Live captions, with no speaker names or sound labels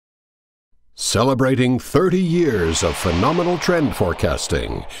Celebrating 30 years of phenomenal trend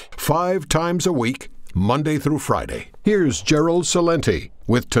forecasting, 5 times a week, Monday through Friday. Here's Gerald Celente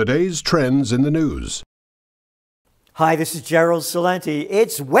with today's trends in the news. Hi, this is Gerald Celente.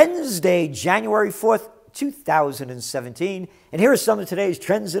 It's Wednesday, January 4th, 2017, and here are some of today's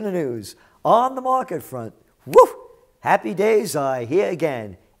trends in the news. On the market front, woo! Happy days are here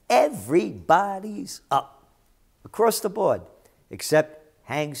again. Everybody's up across the board, except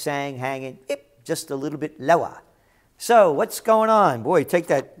Hang Seng hanging just a little bit lower. So what's going on? Boy,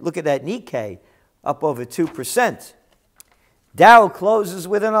 look at that Nikkei, up over 2%. Dow closes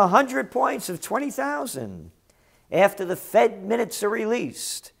within 100 points of 20,000 after the Fed minutes are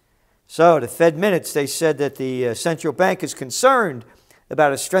released. So the Fed minutes, they said that the central bank is concerned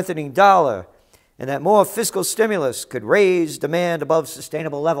about a strengthening dollar and that more fiscal stimulus could raise demand above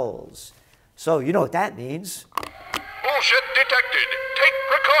sustainable levels. So you know what that means. Bullshit detected. Take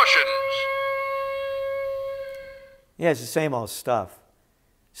precautions. Yeah, it's the same old stuff.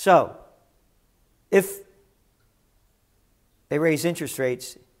 So, if they raise interest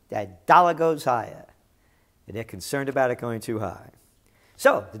rates, that dollar goes higher. And they're concerned about it going too high.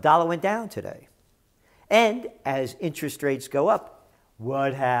 So, the dollar went down today. And as interest rates go up,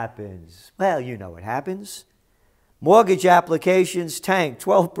 what happens? Well, you know what happens. Mortgage applications tanked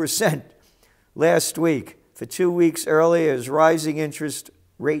 12% last week. For 2 weeks earlier, as rising interest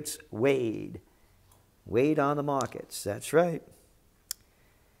rates weighed on the markets. That's right.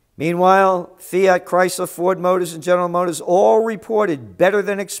 Meanwhile, Fiat, Chrysler, Ford Motors, and General Motors all reported better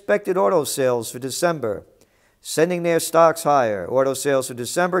than expected auto sales for December, sending their stocks higher. Auto sales for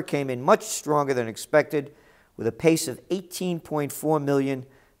December came in much stronger than expected, with a pace of 18.4 million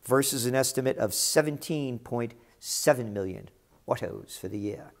versus an estimate of 17.7 million autos for the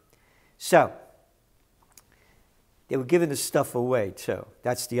year. So, they were giving the stuff away, too.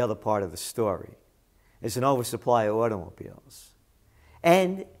 That's the other part of the story. There's an oversupply of automobiles.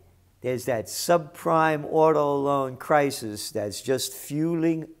 And there's that subprime auto loan crisis that's just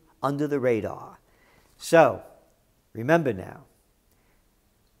fueling under the radar. So, remember now,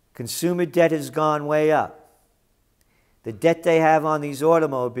 consumer debt has gone way up. The debt they have on these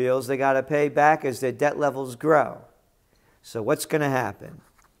automobiles, they got to pay back as their debt levels grow. So what's going to happen?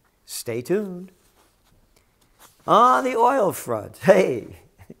 Stay tuned. On the oil front, hey,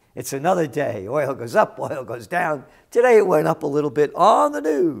 it's another day. Oil goes up, oil goes down. Today it went up a little bit on the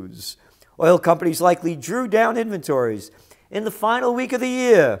news. Oil companies likely drew down inventories in the final week of the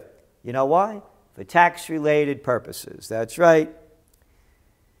year. You know why? For tax-related purposes. That's right.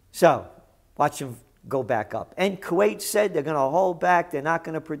 So, watch them go back up. And Kuwait said they're going to hold back. They're not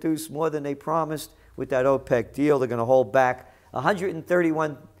going to produce more than they promised with that OPEC deal. They're going to hold back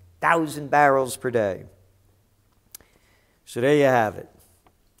 131,000 barrels per day. So there you have it.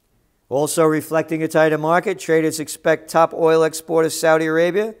 Also reflecting a tighter market, traders expect top oil exporter Saudi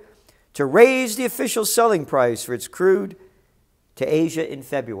Arabia to raise the official selling price for its crude to Asia in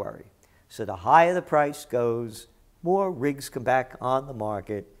February. So the higher the price goes, more rigs come back on the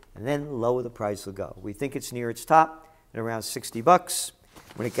market, and then the lower the price will go. We think it's near its top at around $60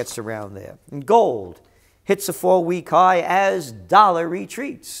 when it gets around there. And gold hits a 4-week high as dollar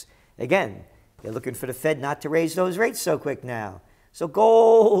retreats. Again, they're looking for the Fed not to raise those rates so quick now. So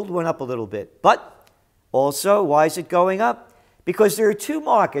gold went up a little bit. But also, why is it going up? Because there are two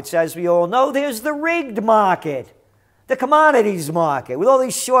markets, as we all know. There's the rigged market, the commodities market, with all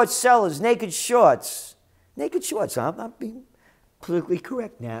these short sellers, naked shorts. Naked shorts, I'm not being politically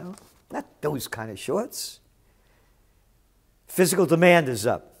correct now. Not those kind of shorts. Physical demand is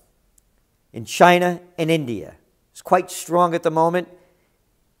up in China and India. It's quite strong at the moment.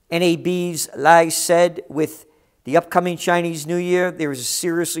 NAB's Lai said with the upcoming Chinese New Year, there is a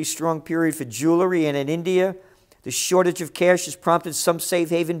seriously strong period for jewelry, and in India, the shortage of cash has prompted some safe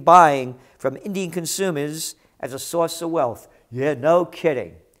haven buying from Indian consumers as a source of wealth. Yeah, no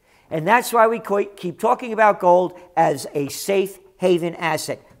kidding. And that's why we keep talking about gold as a safe haven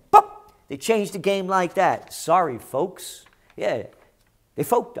asset. Boop! They changed the game like that. Sorry, folks. Yeah, they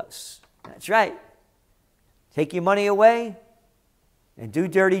folked us. That's right. Take your money away and do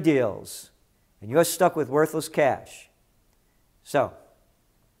dirty deals, and you're stuck with worthless cash. So,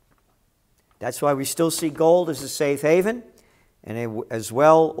 that's why we still see gold as a safe haven, and as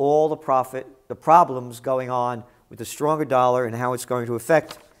well all the problems going on with the stronger dollar and how it's going to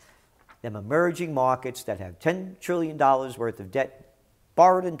affect them emerging markets that have $10 trillion worth of debt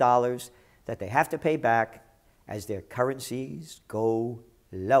borrowed in dollars that they have to pay back as their currencies go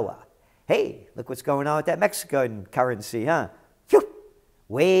lower. Hey, look what's going on with that Mexican currency, huh? Phew!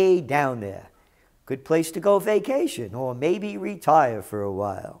 Way down there. Good place to go vacation or maybe retire for a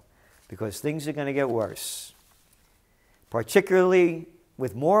while. because things are going to get worse, particularly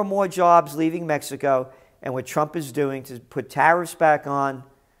with more and more jobs leaving Mexico and what Trump is doing to put tariffs back on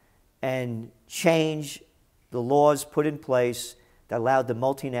and change the laws put in place that allowed the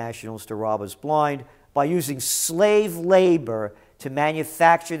multinationals to rob us blind by using slave labor to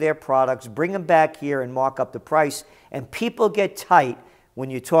manufacture their products, bring them back here and mark up the price. And people get tight when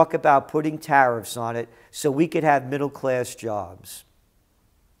you talk about putting tariffs on it so we could have middle-class jobs.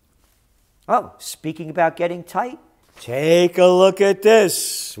 Oh, speaking about getting tight, take a look at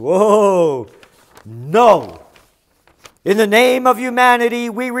this. Whoa. No. In the name of humanity,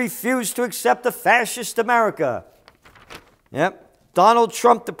 we refuse to accept a fascist America. Yep. Donald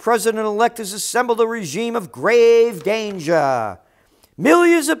Trump, the president-elect, has assembled a regime of grave danger.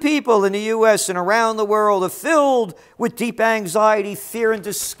 Millions of people in the U.S. and around the world are filled with deep anxiety, fear, and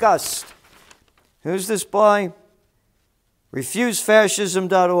disgust. Who's this by?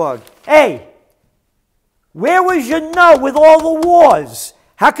 RefuseFascism.org. Hey, where was your no with all the wars?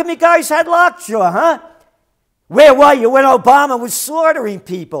 How come you guys had lockjaw, huh? Where were you when Obama was slaughtering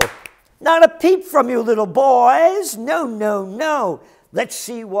people? Not a peep from you little boys. No, no, no. Let's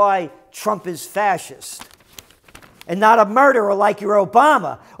see why Trump is fascist and not a murderer like your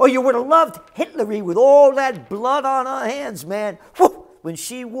Obama. Or you would have loved Hitler with all that blood on her hands, man. Whew. When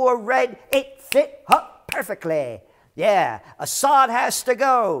she wore red, it fit her perfectly. Yeah, Assad has to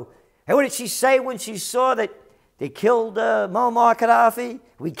go. And what did she say when she saw that they killed Muammar Gaddafi?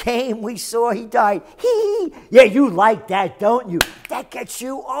 We came, we saw, he died. Hee. Yeah, you like that, don't you? That gets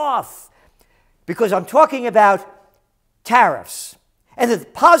you off. Because I'm talking about tariffs and the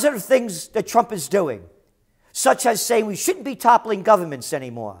positive things that Trump is doing, such as saying we shouldn't be toppling governments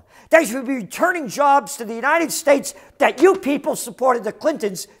anymore. They should be returning jobs to the United States that you people supported the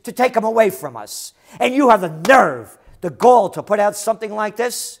Clintons to take them away from us. And you have the nerve, the gall to put out something like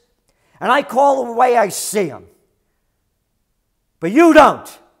this? And I call them the way I see them. But you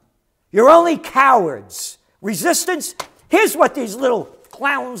don't. You're only cowards. Resistance? Here's what these little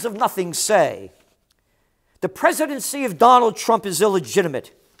clowns of nothing say. The presidency of Donald Trump is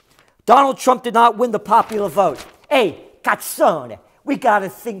illegitimate. Donald Trump did not win the popular vote. Hey, cazzone, we got a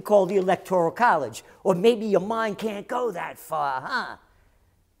thing called the Electoral College. Or maybe your mind can't go that far, huh?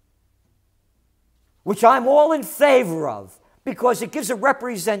 Which I'm all in favor of, because it gives a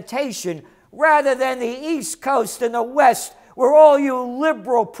representation rather than the East Coast and the West, where all you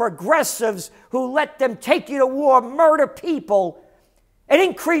liberal progressives who let them take you to war, murder people, and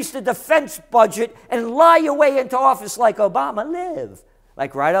increase the defense budget and lie your way into office like Obama live.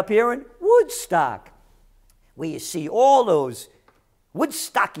 Like right up here in Woodstock, where you see all those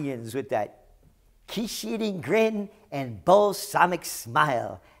Woodstockians with that quiche-eating grin and balsamic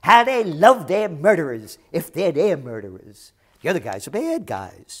smile. How they love their murderers, if they're their murderers. The other guys are bad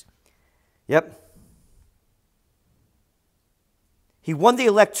guys. Yep. He won the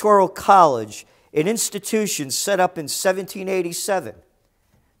Electoral College, an institution set up in 1787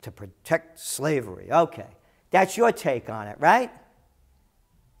 to protect slavery. Okay, that's your take on it, right?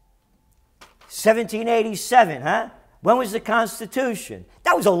 1787, huh? When was the Constitution?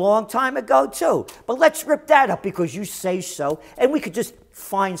 That was a long time ago, too. But let's rip that up because you say so, and we could just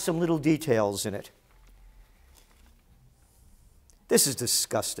find some little details in it. This is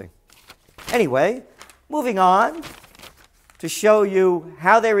disgusting. Anyway, moving on to show you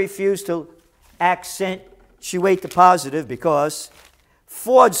how they refuse to accentuate the positive, because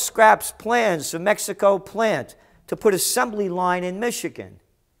Ford scraps plans for Mexico plant to put assembly line in Michigan.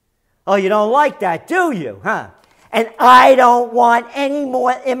 Oh, you don't like that, do you, huh? And I don't want any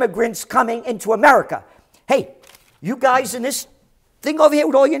more immigrants coming into America. Hey, you guys in this thing over here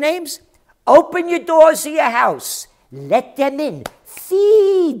with all your names, open your doors of your house. Let them in.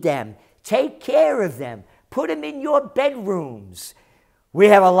 Feed them. Take care of them. Put them in your bedrooms. We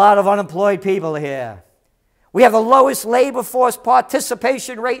have a lot of unemployed people here. We have the lowest labor force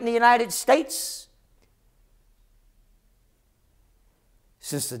participation rate in the United States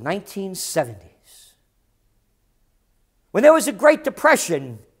since the 1970s. When there was a Great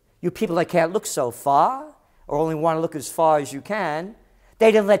Depression, you people that can't look so far, or only want to look as far as you can,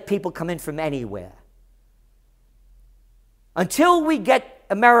 they didn't let people come in from anywhere. Until we get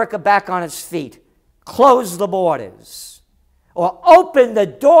America back on its feet, close the borders, or open the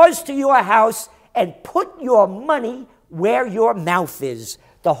doors to your house and put your money where your mouth is.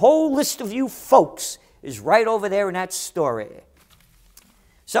 The whole list of you folks is right over there in that story.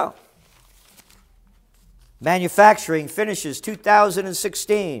 So, manufacturing finishes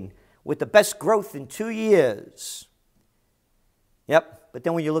 2016 with the best growth in 2 years. Yep, but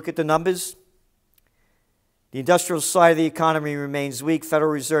then when you look at the numbers, The industrial side of the economy remains weak.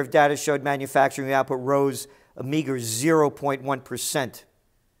 Federal Reserve data showed manufacturing output rose a meager 0.1%.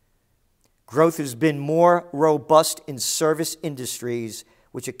 Growth has been more robust in service industries,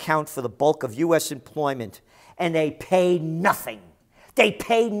 which account for the bulk of U.S. employment, and they pay nothing. They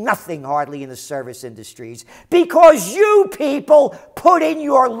pay nothing hardly in the service industries because you people put in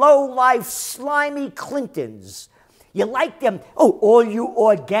your low-life, slimy Clintons. You like them? Oh, all you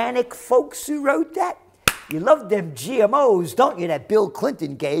organic folks who wrote that? You love them GMOs, don't you, that Bill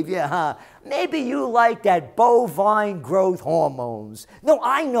Clinton gave you, huh? Maybe you like that bovine growth hormones. No,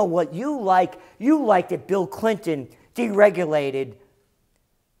 I know what you like. You like that Bill Clinton deregulated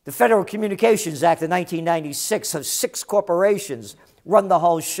the Federal Communications Act of 1996, so 6 corporations run the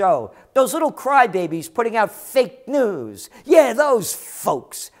whole show. Those little crybabies putting out fake news. Yeah, those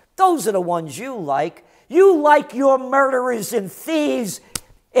folks. Those are the ones you like. You like your murderers and thieves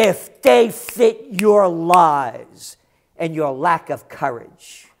if they fit your lies and your lack of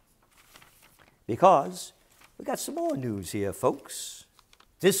courage. Because we got some more news here, folks.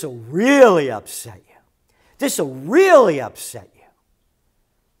 This will really upset you. This will really upset you.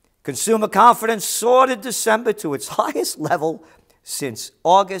 Consumer confidence soared in December to its highest level since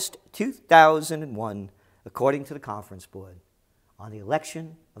August 2001, according to the Conference Board, on the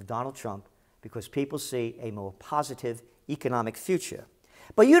election of Donald Trump, because people see a more positive economic future.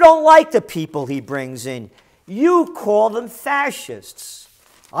 But you don't like the people he brings in. You call them fascists.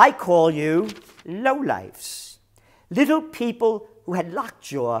 I call you lowlifes. Little people who had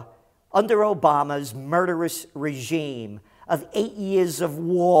lockjaw under Obama's murderous regime of 8 years of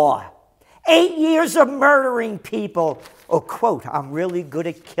war. 8 years of murdering people. Or, quote, I'm really good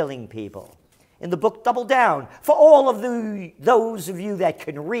at killing people. In the book Double Down, for all of those of you that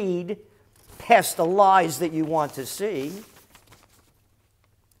can read past the lies that you want to see,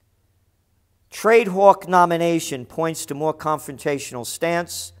 Trade hawk nomination points to more confrontational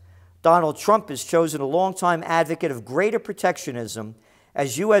stance. Donald Trump has chosen a longtime advocate of greater protectionism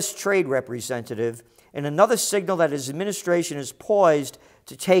as U.S. trade representative, and another signal that his administration is poised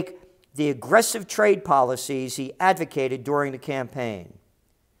to take the aggressive trade policies he advocated during the campaign.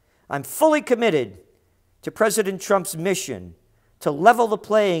 I'm fully committed to President Trump's mission to level the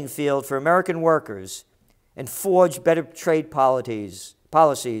playing field for American workers and forge better trade policies,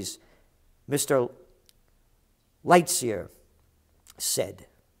 Mr. Lighthizer said.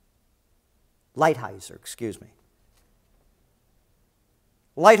 Lighthizer, excuse me.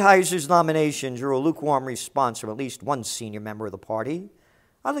 Lighthizer's nomination drew a lukewarm response from at least one senior member of the party.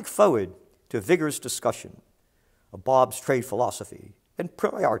 I look forward to a vigorous discussion of Bob's trade philosophy and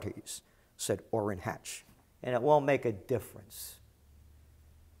priorities, said Orrin Hatch, and it won't make a difference.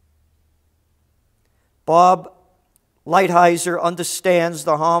 Bob Lighthizer understands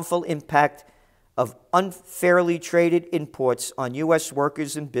the harmful impact of unfairly traded imports on U.S.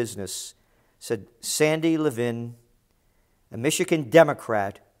 workers and business, said Sandy Levin, a Michigan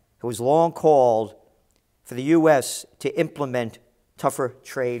Democrat who has long called for the U.S. to implement tougher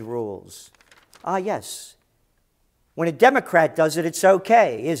trade rules. Ah, yes. When a Democrat does it, it's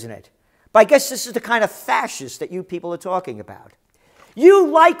okay, isn't it? But I guess this is the kind of fascist that you people are talking about. You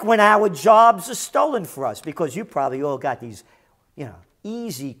like when our jobs are stolen for us because you probably all got these,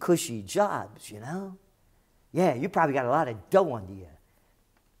 easy, cushy jobs, Yeah, you probably got a lot of dough under your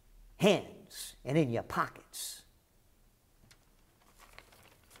hands and in your pockets.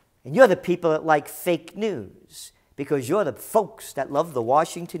 And you're the people that like fake news because you're the folks that love the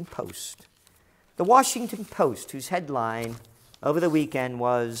Washington Post. The Washington Post, whose headline over the weekend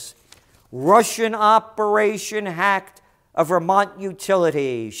was, Russian operation hacked a Vermont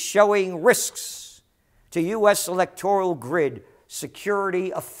utility showing risks to U.S. electoral grid,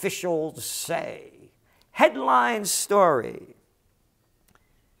 security officials say. Headline story.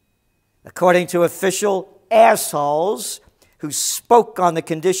 According to official assholes who spoke on the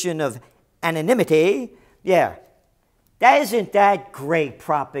condition of anonymity, isn't that great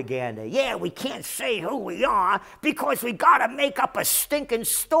propaganda? Yeah, we can't say who we are because we got to make up a stinking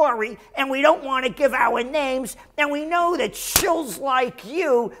story and we don't want to give our names, and we know that shills like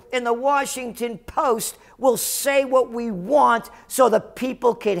you in the Washington Post will say what we want so the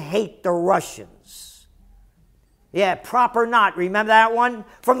people can hate the Russians. Yeah, prop or not, remember that one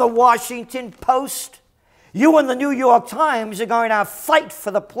from the Washington Post? You and the New York Times are going to fight for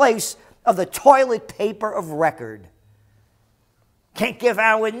the place of the toilet paper of record. Can't give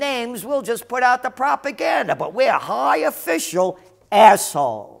our names, we'll just put out the propaganda, but we're high official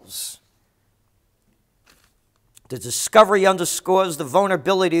assholes. The discovery underscores the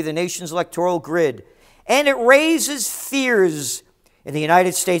vulnerability of the nation's electoral grid, and it raises fears in the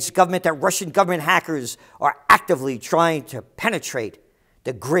United States government that Russian government hackers are actively trying to penetrate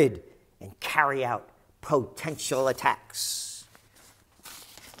the grid and carry out potential attacks.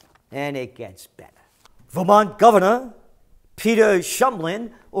 And it gets better. Vermont Governor Peter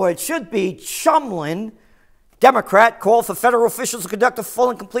Shumlin, or it should be Chumlin, Democrat, called for federal officials to conduct a full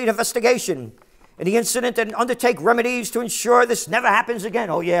and complete investigation in the incident and undertake remedies to ensure this never happens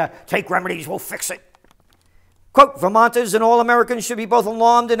again. Oh yeah, take remedies, we'll fix it. Quote, Vermonters and all Americans should be both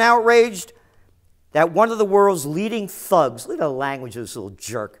alarmed and outraged that one of the world's leading thugs, look at the language of this little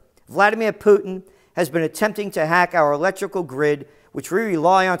jerk, Vladimir Putin, has been attempting to hack our electrical grid, which we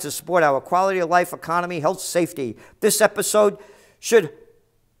rely on to support our quality of life, economy, health, safety. This episode should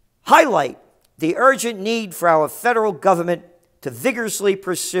highlight the urgent need for our federal government to vigorously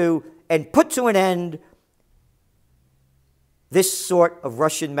pursue and put to an end this sort of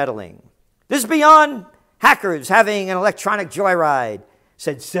Russian meddling. This is beyond hackers having an electronic joyride,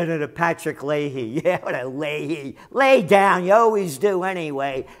 said Senator Patrick Leahy. Yeah, what a Leahy. Lay down, you always do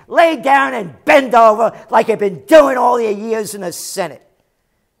anyway. Lay down and bend over like you've been doing all your years in the Senate.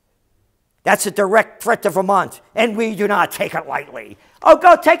 That's a direct threat to Vermont, and we do not take it lightly. Oh,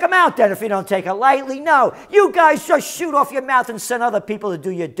 go take them out then if you don't take it lightly. No, you guys just shoot off your mouth and send other people to do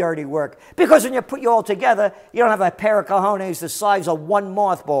your dirty work. Because when you put you all together, you don't have a pair of cojones the size of one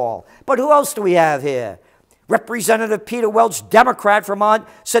mothball. But who else do we have here? Representative Peter Welch, Democrat, Vermont,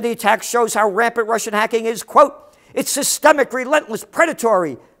 said the attack shows how rampant Russian hacking is. Quote, it's systemic, relentless,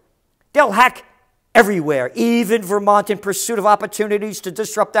 predatory. They'll hack everywhere, even Vermont, in pursuit of opportunities to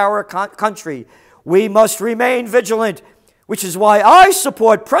disrupt our country. We must remain vigilant, which is why I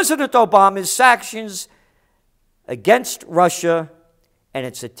support President Obama's sanctions against Russia and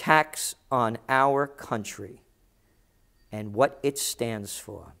its attacks on our country and what it stands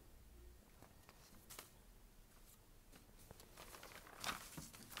for.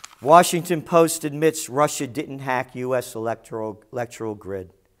 Washington Post admits Russia didn't hack U.S. electoral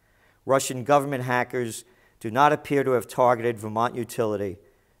grid. Russian government hackers do not appear to have targeted Vermont utility,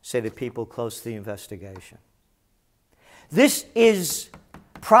 say the people close to the investigation. This is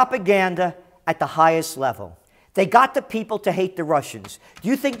propaganda at the highest level. They got the people to hate the Russians. Do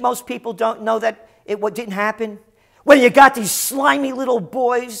you think most people don't know that what didn't happen? When you got these slimy little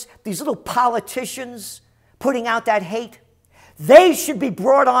boys, these little politicians putting out that hate, they should be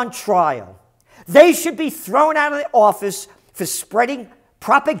brought on trial. They should be thrown out of the office for spreading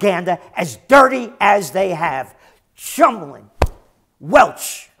propaganda as dirty as they have. Chumlin,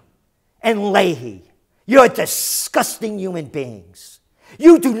 Welch, and Leahy, you're disgusting human beings.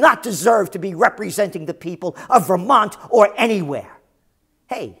 You do not deserve to be representing the people of Vermont or anywhere.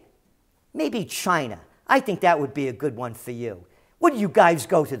 Hey, maybe China. I think that would be a good one for you. Wouldn't you guys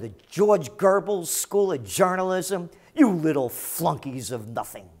go to the George Goebbels School of Journalism? You little flunkies of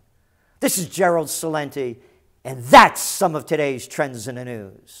nothing. This is Gerald Celente, and that's some of today's trends in the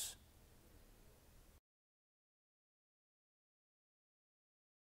news.